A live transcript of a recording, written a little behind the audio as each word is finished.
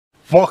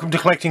Welcome to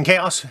Collecting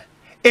Chaos.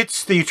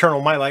 It's the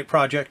Eternal Mylite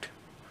project.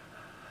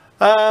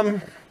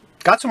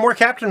 Got some more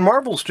Captain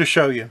Marvels to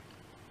show you.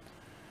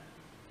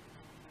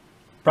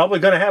 Probably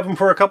going to have them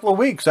for a couple of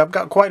weeks. I've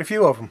got quite a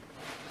few of them.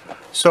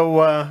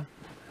 So,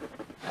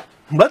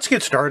 let's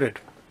get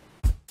started.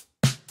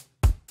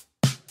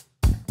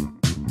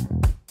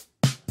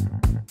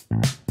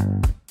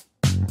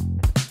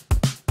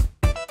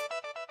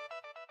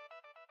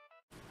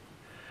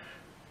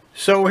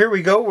 So here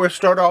we go. We'll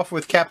start off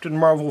with Captain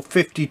Marvel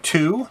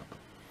 52.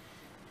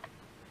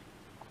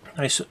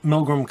 Nice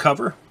Milgram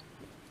cover.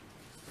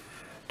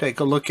 Take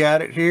a look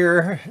at it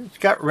here. It's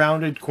got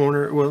rounded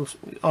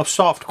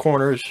soft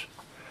corners.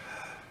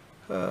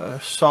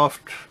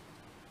 Soft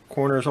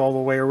corners all the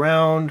way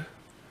around.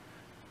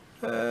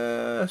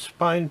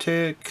 Spine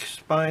tick,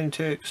 spine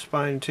tick,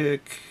 spine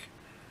tick.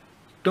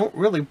 Don't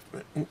really...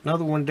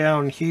 Another one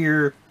down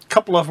here. A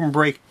couple of them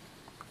break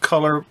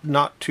color,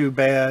 not too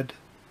bad.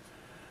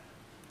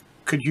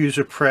 Could use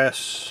a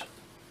press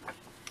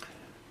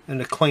and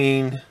a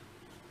clean.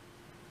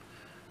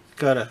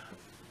 Got a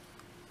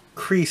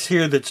crease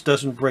here that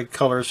doesn't break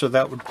color, so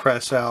that would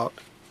press out.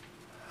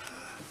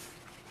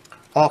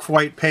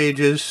 Off-white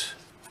pages.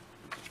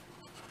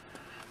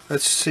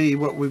 Let's see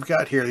what we've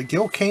got here. The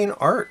Gil Kane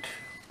art.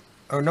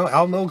 Or no,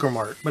 Al Milgram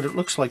art, but it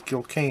looks like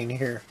Gil Kane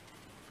here.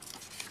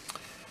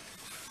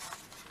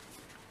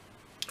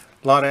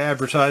 A lot of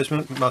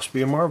advertisement. Must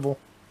be a Marvel.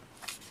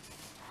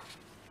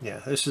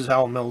 Yeah, this is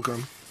Al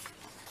Milgram.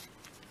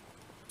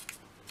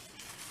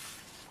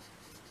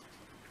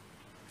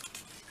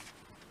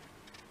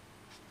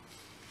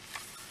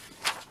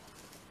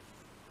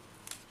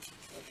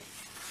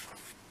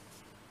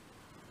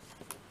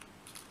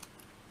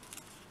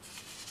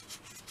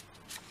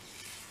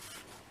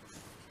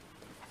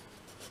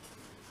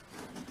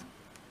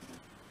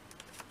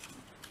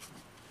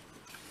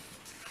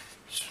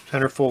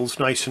 Centerfold's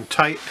nice and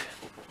tight.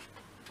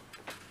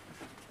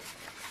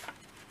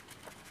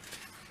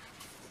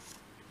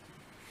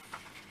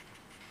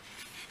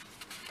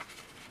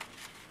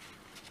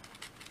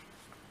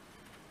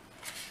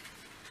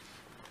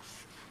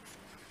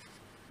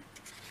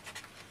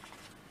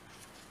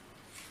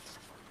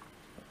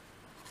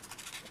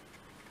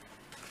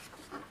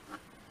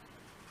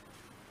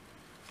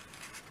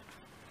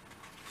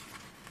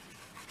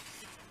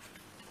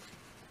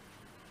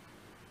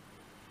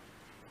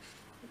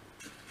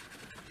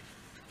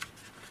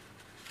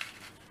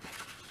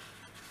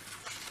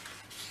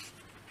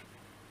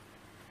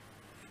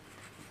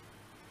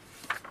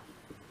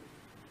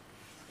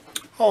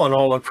 All in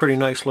all, a pretty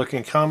nice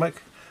looking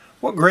comic.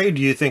 What grade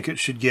do you think it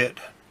should get?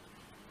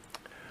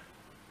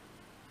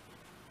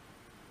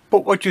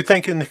 Put what you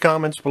think in the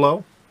comments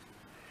below,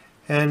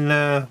 and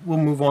we'll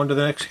move on to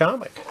the next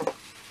comic.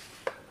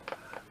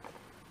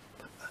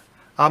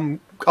 I'll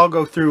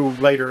go through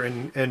later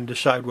and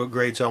decide what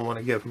grades I want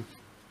to give them.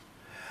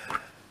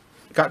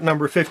 Got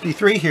number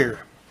 53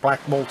 here.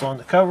 Black Bolt on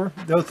the cover.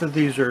 Both of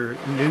these are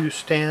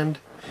newsstand.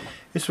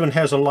 This one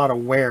has a lot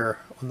of wear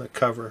on the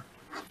cover.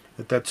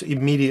 That's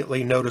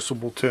immediately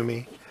noticeable to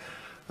me.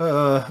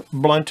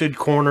 Blunted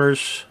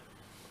corners.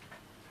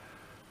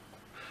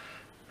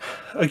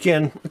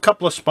 Again, a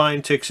couple of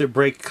spine ticks that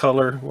break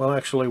color. Well,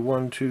 actually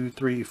 1, 2,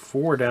 3,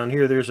 4 down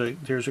here. There's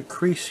a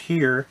crease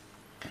here.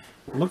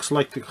 It looks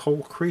like the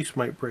whole crease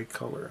might break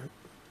color.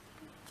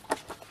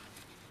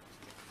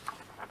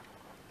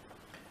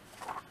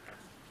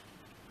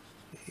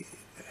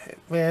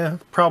 Yeah,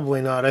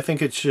 probably not. I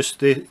think it's just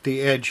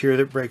the edge here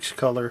that breaks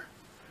color.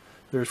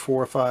 There's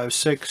 4, 5,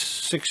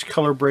 6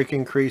 color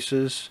breaking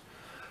creases.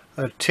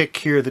 A tick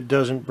here that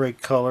doesn't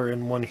break color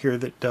and one here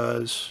that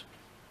does.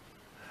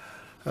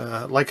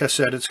 Like I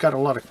said, it's got a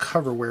lot of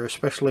cover wear,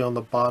 especially on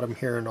the bottom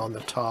here and on the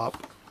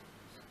top.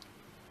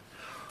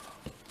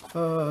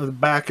 The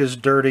back is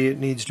dirty. It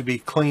needs to be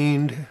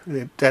cleaned.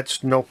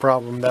 That's no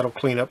problem. That'll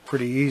clean up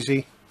pretty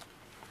easy.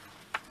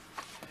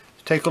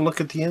 Take a look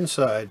at the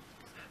inside.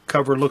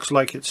 Cover looks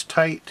like it's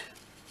tight.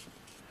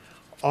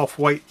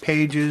 Off-white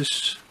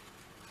pages.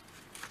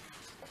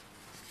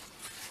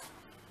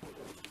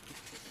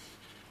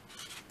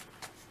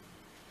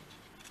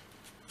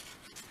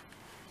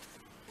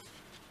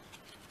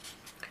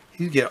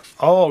 You get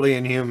all the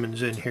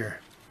Inhumans in here.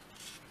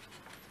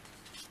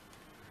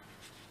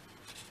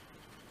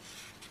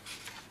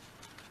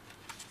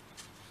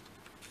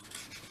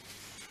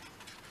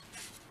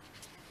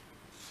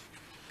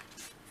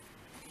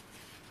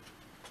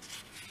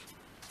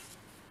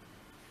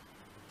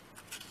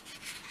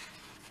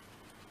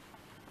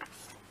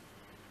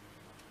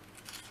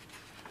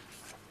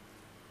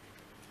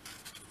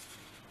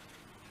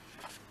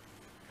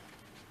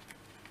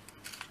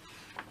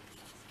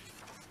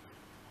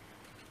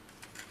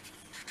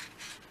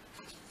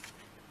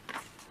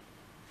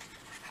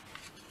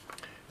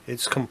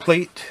 It's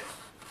complete.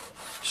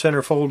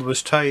 Centerfold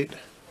was tight.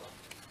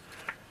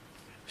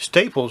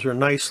 Staples are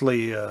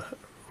nicely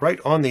right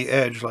on the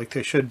edge like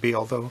they should be,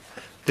 although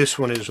this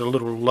one is a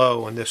little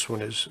low and this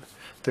one is,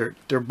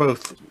 they're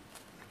both,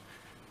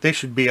 they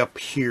should be up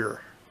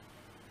here.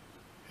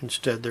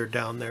 Instead they're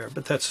down there,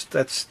 but that's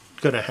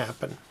going to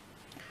happen.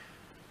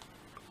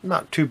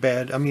 Not too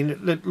bad. I mean,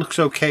 it looks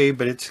okay,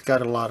 but it's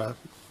got a lot of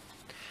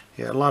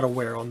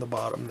wear on the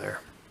bottom there.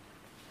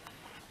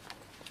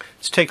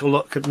 Let's take a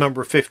look at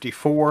number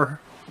 54.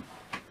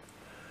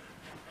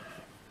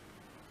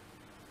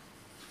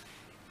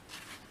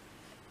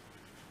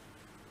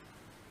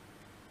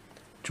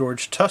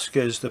 George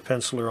Tuska is the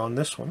penciler on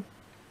this one.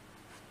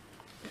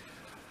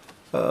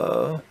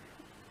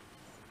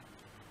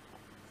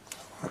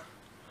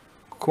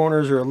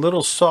 Corners are a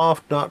little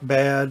soft, not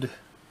bad.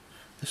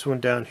 This one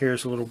down here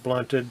is a little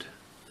blunted.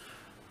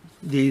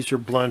 These are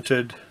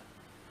blunted.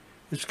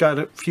 It's got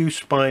a few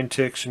spine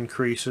ticks and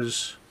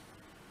creases.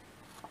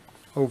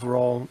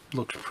 Overall,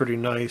 looks pretty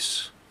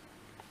nice.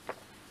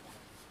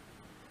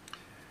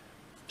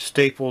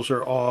 Staples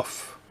are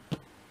off.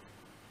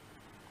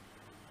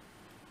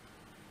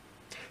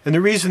 And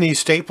the reason these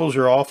staples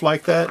are off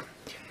like that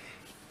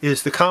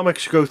is the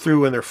comics go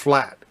through and they're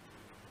flat.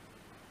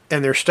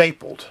 And they're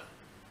stapled.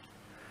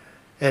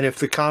 And if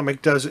the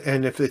comic does,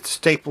 and if its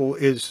staple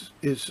if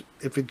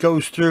it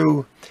goes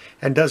through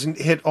and doesn't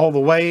hit all the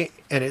way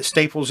and it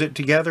staples it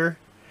together,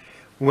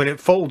 when it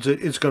folds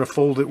it, it's going to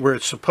fold it where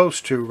it's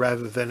supposed to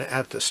rather than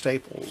at the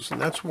staples.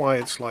 And that's why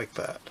it's like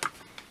that.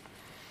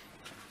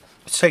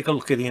 Let's take a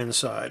look at the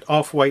inside.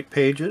 Off-white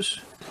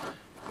pages.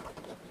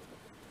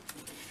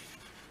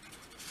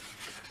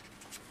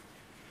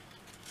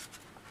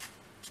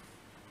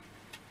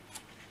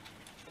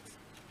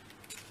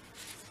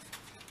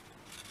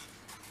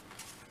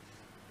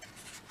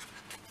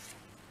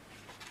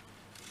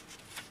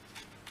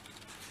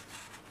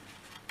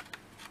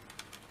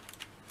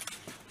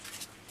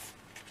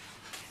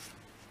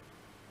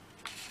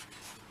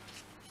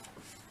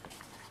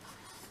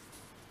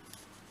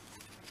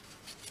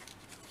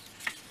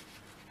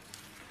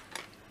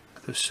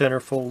 The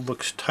centerfold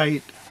looks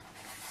tight.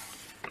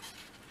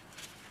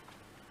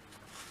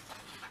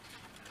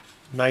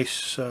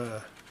 Nice,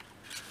 no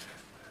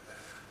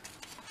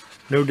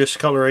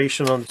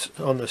discoloration on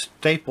the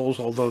staples,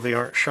 although they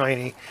aren't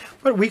shiny.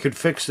 But we could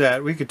fix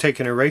that. We could take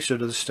an eraser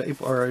to the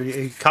staple, or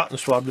a cotton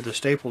swab to the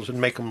staples,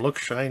 and make them look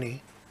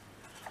shiny.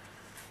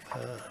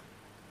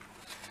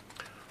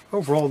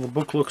 Overall, the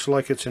book looks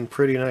like it's in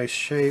pretty nice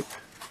shape.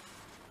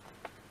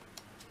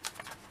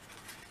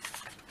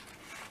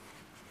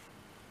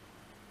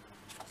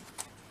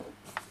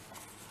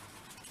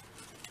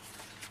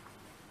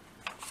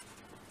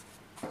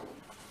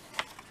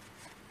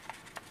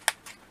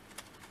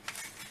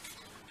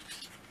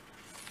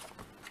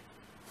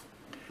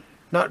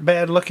 Not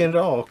bad looking at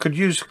all. Could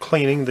use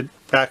cleaning. The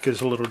back is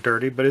a little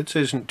dirty, but it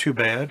isn't too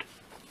bad.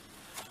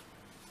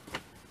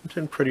 It's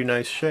in pretty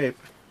nice shape.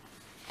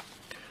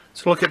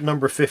 Let's look at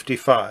number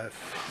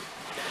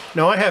 55.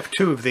 Now I have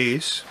two of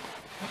these.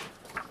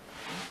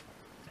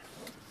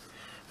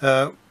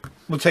 We'll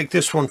take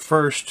this one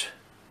first.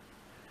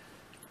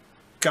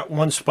 Got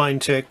one spine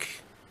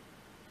tick,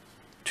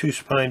 two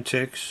spine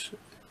ticks,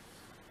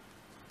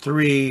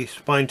 three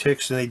spine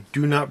ticks, and they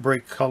do not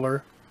break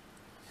color.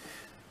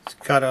 It's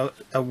got a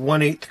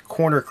 1/8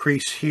 corner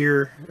crease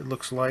here. It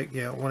looks like,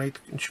 yeah, 1/8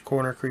 inch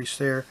corner crease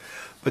there,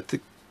 but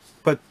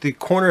the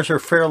corners are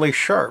fairly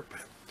sharp.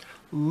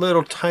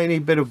 Little tiny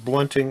bit of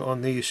blunting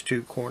on these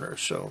two corners.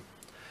 So,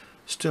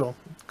 still,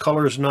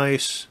 color's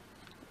nice.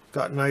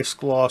 Got nice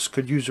gloss.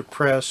 Could use a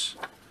press.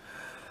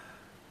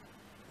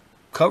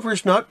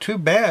 Cover's not too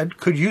bad.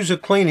 Could use a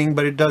cleaning,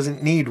 but it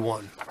doesn't need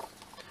one.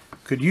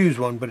 Could use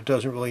one, but it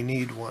doesn't really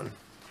need one.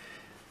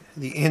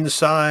 The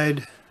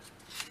inside.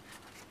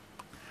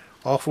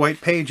 Off-white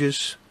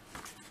pages.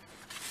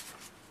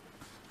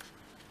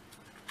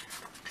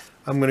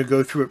 I'm going to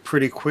go through it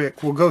pretty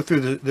quick. We'll go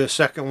through the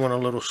second one a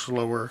little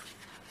slower.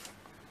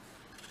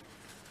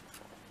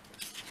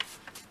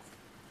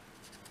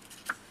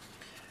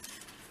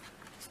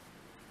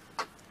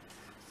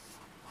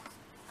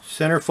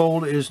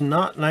 Centerfold is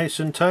not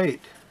nice and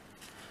tight.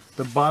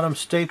 The bottom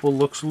staple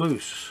looks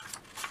loose.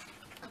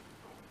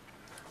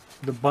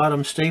 The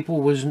bottom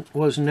staple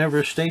was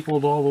never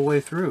stapled all the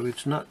way through.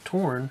 It's not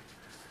torn.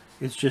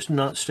 It's just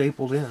not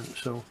stapled in.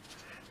 So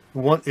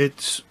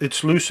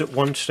it's loose at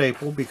one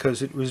staple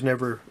because it was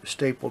never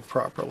stapled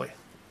properly.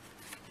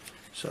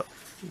 So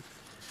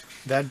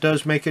that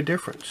does make a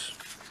difference.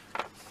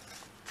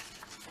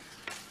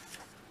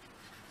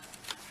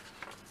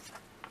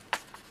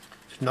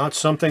 It's not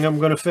something I'm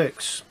going to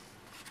fix.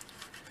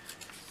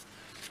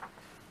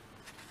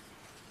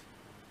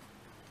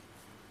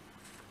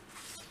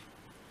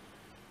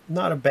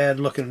 Not a bad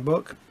looking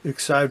book,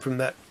 aside from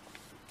that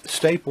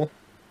staple.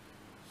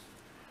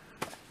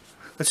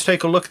 Let's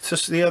take a look at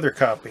just the other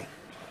copy.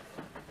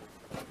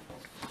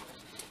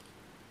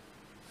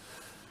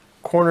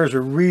 Corners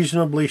are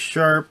reasonably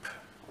sharp.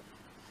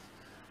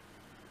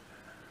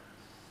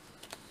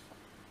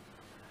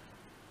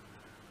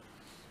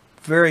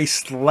 Very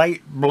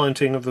slight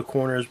blunting of the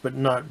corners, but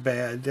not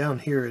bad. Down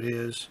here it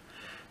is.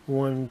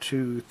 1,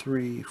 2,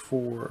 3,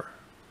 4.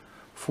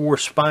 4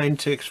 spine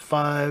ticks,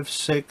 5,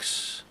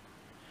 6.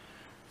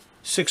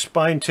 6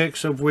 spine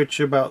ticks, of which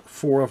about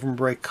 4 of them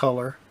break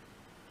color.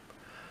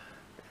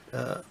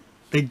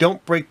 They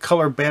don't break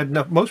color bad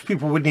enough. Most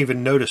people wouldn't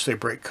even notice they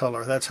break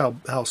color. That's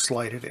how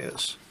slight it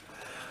is.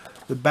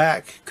 The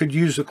back could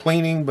use a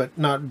cleaning, but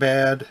not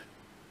bad.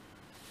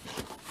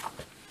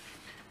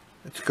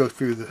 Let's go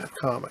through the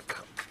comic.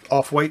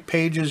 Off-white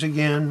pages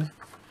again.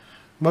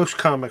 Most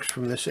comics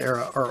from this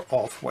era are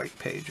off-white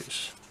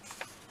pages.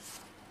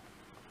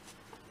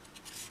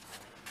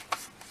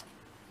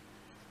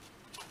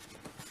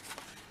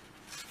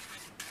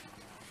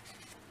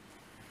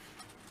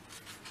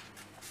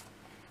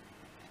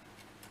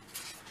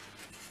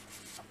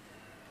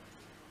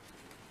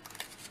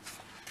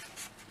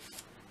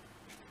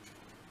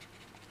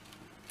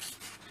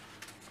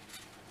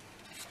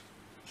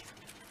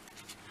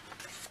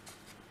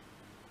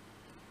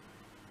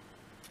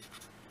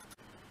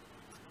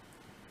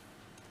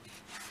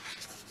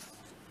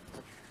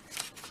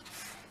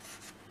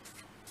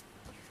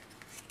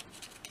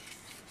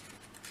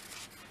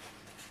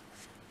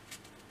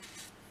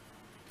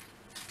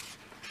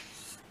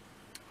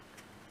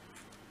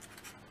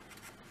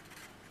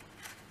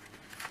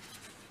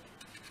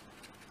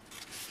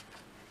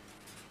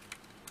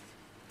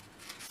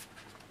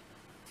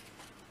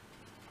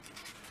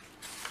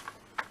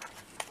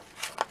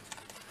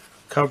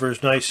 Cover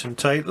is nice and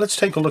tight. Let's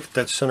take a look at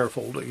that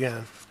centerfold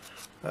again.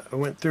 I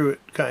went through it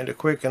kind of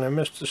quick and I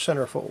missed the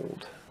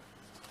centerfold.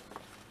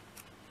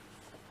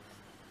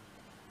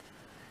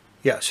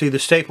 Yeah, see, the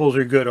staples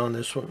are good on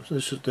this one.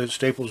 The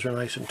staples are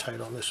nice and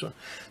tight on this one.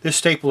 This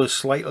staple is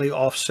slightly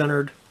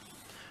off-centered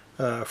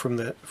from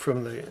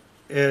the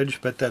edge,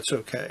 but that's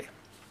okay.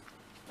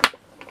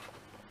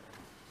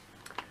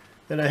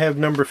 Then I have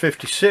number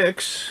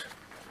 56.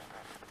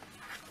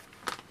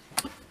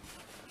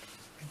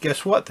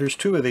 Guess what? There's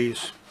 2 of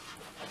these.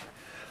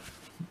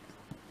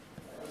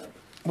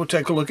 We'll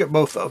take a look at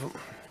both of them.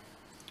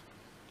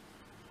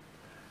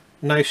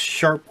 Nice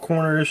sharp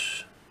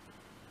corners.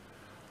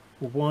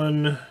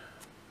 1,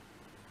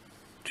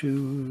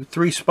 2,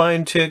 3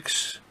 spine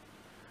ticks.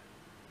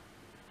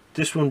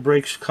 This one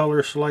breaks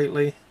color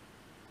slightly.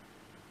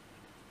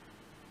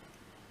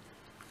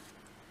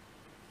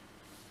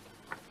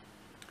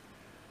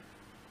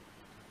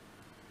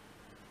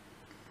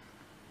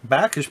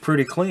 Back is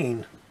pretty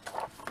clean.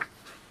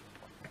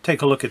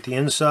 Take a look at the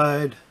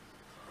inside.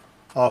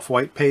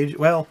 Off-white page.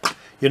 Well,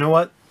 you know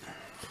what?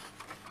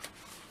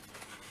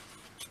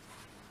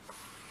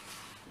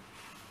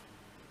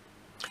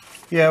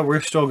 Yeah,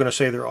 we're still going to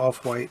say they're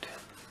off-white.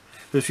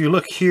 If you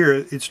look here,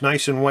 it's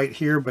nice and white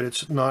here, but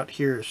it's not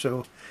here.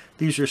 So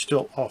these are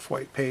still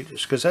off-white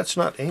pages, because that's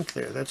not ink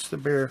there. That's the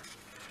bare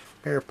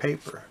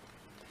paper.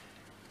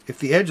 If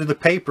the edge of the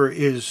paper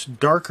is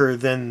darker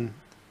than...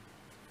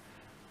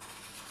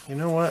 You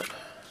know what?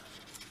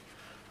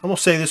 I'm going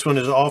to say this one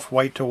is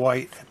off-white to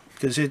white,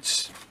 because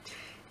it's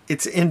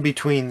in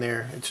between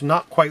there. It's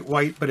not quite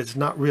white, but it's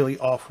not really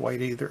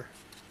off-white either.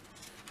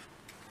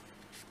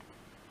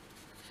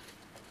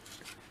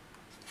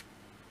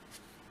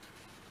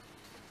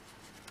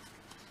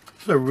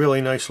 It's a really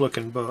nice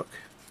looking book.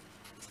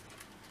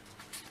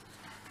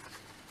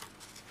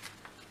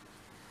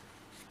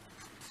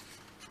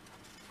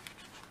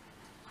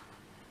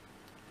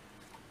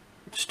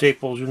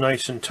 Staples are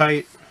nice and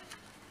tight.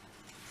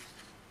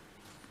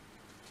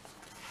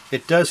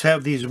 It does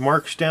have these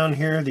marks down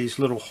here, these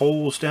little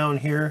holes down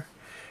here,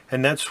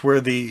 and that's where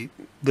the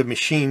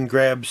machine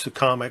grabs the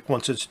comic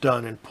once it's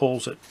done and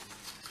pulls it.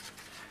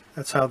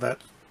 That's how that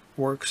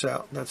works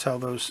out. That's how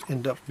those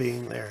end up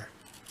being there.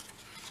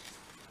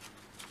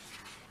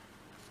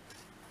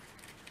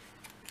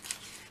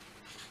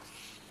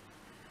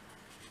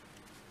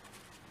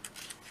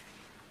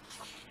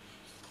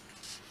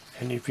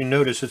 And if you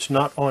notice, it's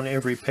not on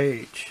every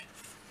page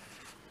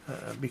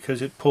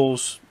because it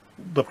pulls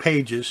the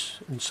pages,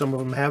 and some of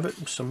them have it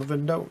and some of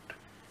them don't.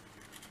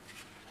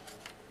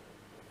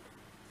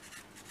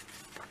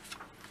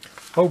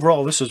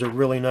 Overall, this is a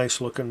really nice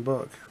looking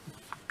book.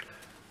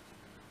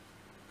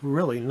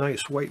 Really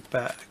nice white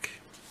back.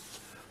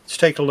 Let's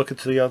take a look at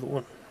the other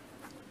one.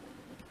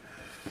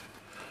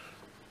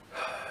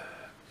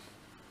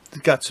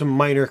 It's got some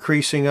minor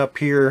creasing up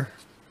here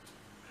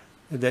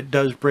that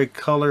does break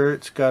color.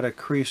 It's got a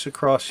crease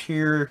across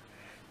here.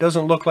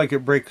 Doesn't look like it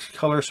breaks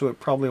color, so it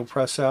probably will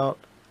press out.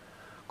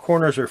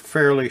 Corners are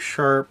fairly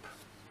sharp.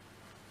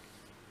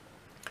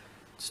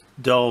 It's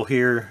dull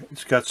here.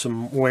 It's got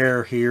some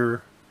wear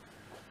here.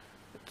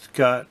 It's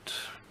got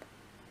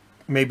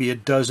maybe a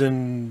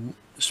dozen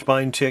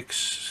spine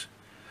ticks,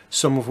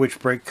 some of which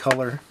break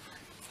color.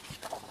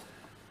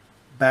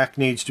 Back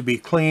needs to be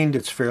cleaned.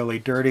 It's fairly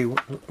dirty.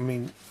 I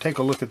mean, take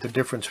a look at the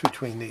difference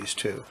between these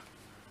two.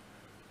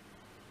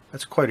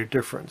 That's quite a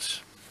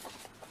difference.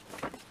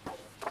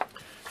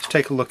 Let's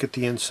take a look at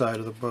the inside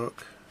of the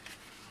book.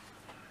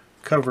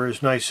 Cover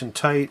is nice and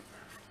tight.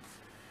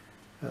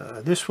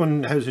 This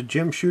one has a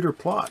Jim Shooter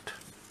plot.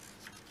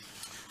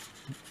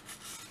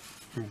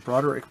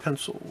 Broderick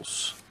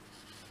pencils.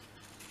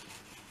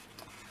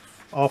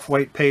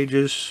 Off-white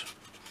pages.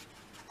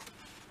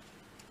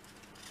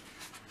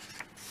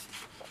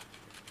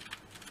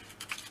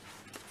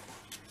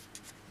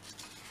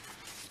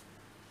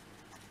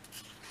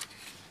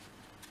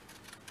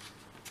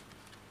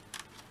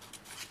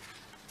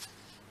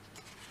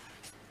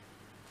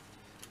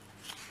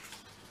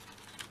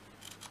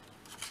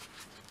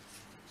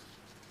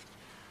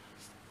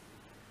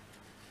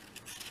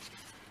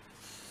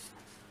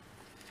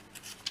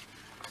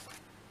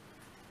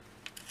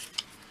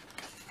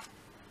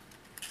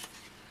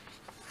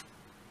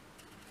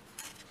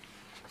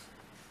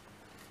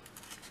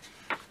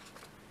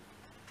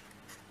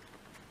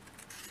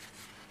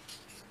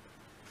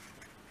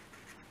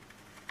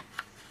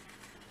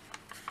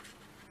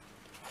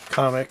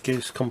 Comic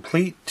is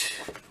complete.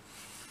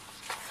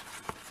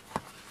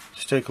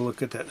 Let's take a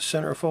look at that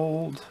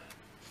centerfold.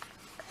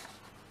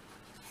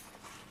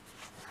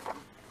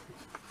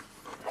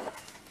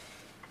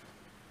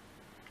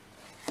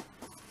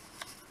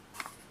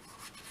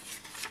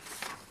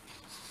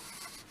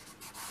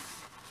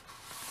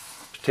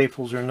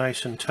 Staples are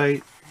nice and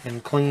tight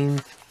and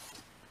clean.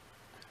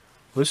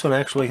 This one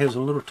actually has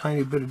a little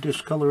tiny bit of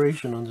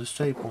discoloration on the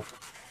staple.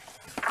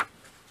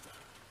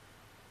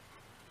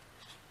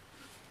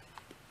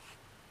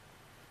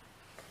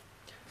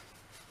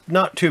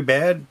 Not too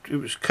bad. It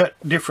was cut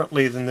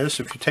differently than this.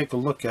 If you take a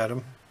look at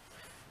them,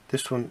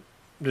 this one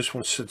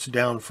sits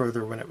down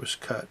further when it was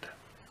cut.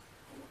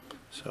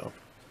 So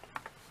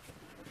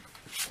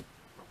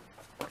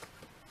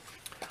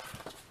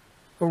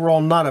overall,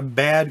 not a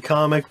bad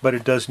comic, but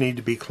it does need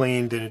to be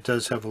cleaned, and it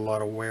does have a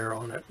lot of wear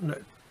on it.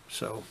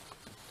 So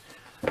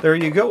there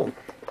you go.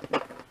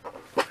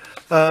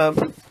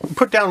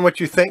 Put down what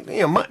you think.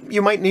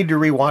 You might need to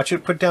rewatch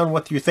it. Put down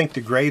what you think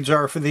the grades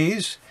are for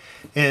these,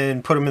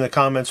 and put them in the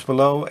comments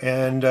below.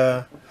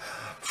 And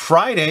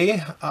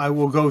Friday, I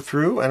will go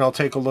through and I'll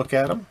take a look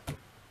at them.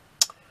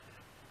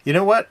 You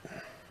know what?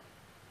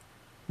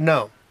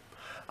 No,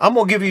 I'm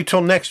gonna give you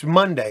till next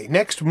Monday.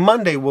 Next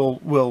Monday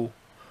we'll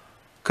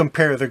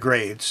compare the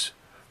grades.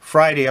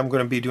 Friday I'm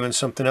going to be doing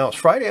something else.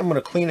 Friday I'm going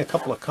to clean a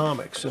couple of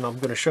comics, and I'm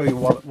going to show you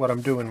what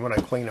I'm doing when I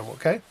clean them.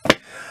 Okay?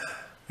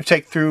 I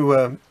take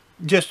through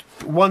just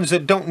ones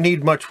that don't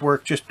need much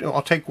work.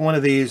 I'll take one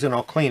of these and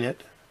I'll clean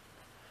it.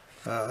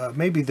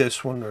 Maybe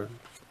this one or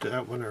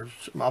that one, or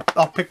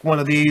I'll pick one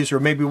of these, or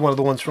maybe one of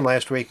the ones from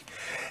last week,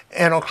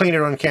 and I'll clean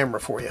it on camera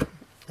for you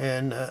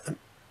and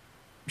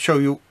show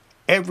you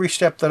every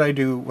step that I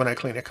do when I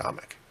clean a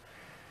comic.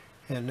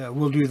 And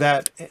we'll do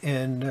that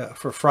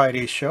for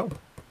Friday's show.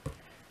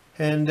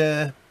 And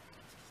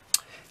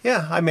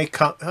yeah, I make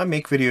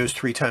videos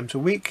 3 times a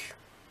week,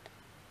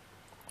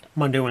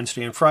 Monday,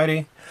 Wednesday, and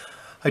Friday.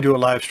 I do a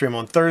live stream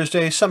on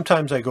Thursday.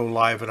 Sometimes I go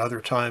live at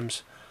other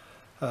times.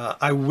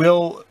 I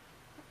will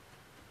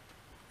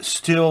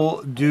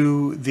still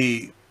do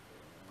the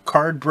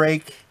card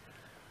break.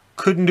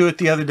 Couldn't do it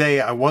the other day.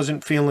 I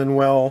wasn't feeling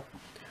well,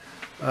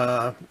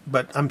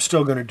 but I'm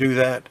still going to do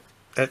that.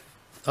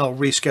 I'll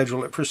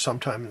reschedule it for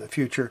sometime in the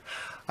future.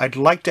 I'd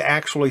like to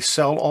actually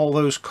sell all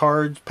those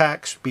card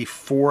packs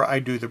before I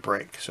do the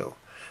break, so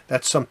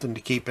that's something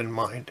to keep in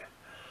mind.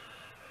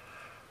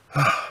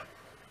 I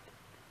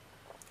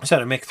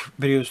said I make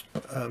videos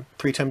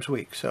 3 times a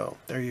week, so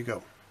there you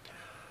go.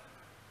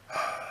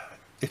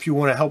 If you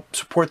want to help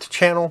support the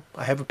channel,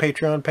 I have a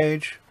Patreon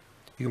page.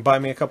 You can buy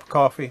me a cup of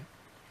coffee.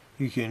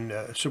 You can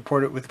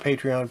support it with the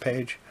Patreon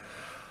page.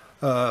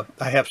 I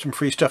have some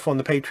free stuff on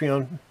the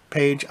Patreon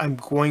page. I'm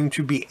going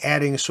to be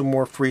adding some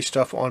more free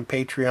stuff on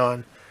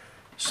Patreon.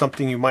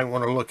 Something you might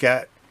want to look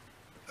at.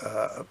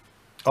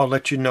 I'll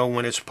let you know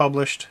when it's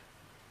published.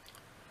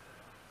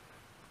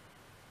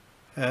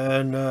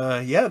 And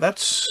yeah,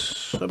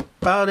 that's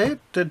about it.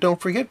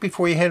 Don't forget,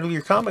 before you handle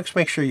your comics,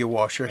 make sure you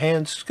wash your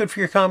hands. It's good for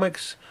your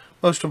comics.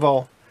 Most of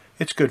all,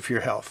 it's good for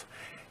your health.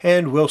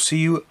 And we'll see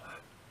you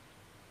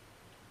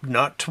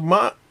not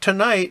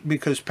tonight,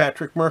 because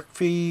Patrick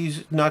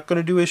Murphy's not going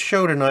to do his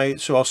show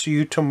tonight. So I'll see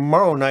you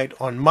tomorrow night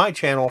on my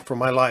channel for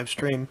my live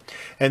stream.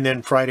 And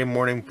then Friday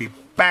morning, be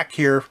back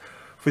here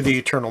for the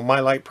Eternal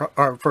Mylite,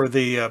 or for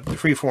the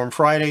Freeform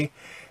Friday.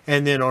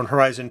 And then on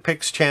Horizon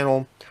Picks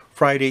channel,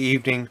 Friday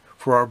evening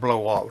for our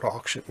blowout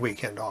auction,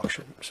 weekend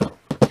auction. So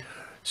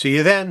see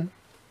you then.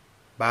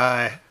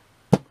 Bye.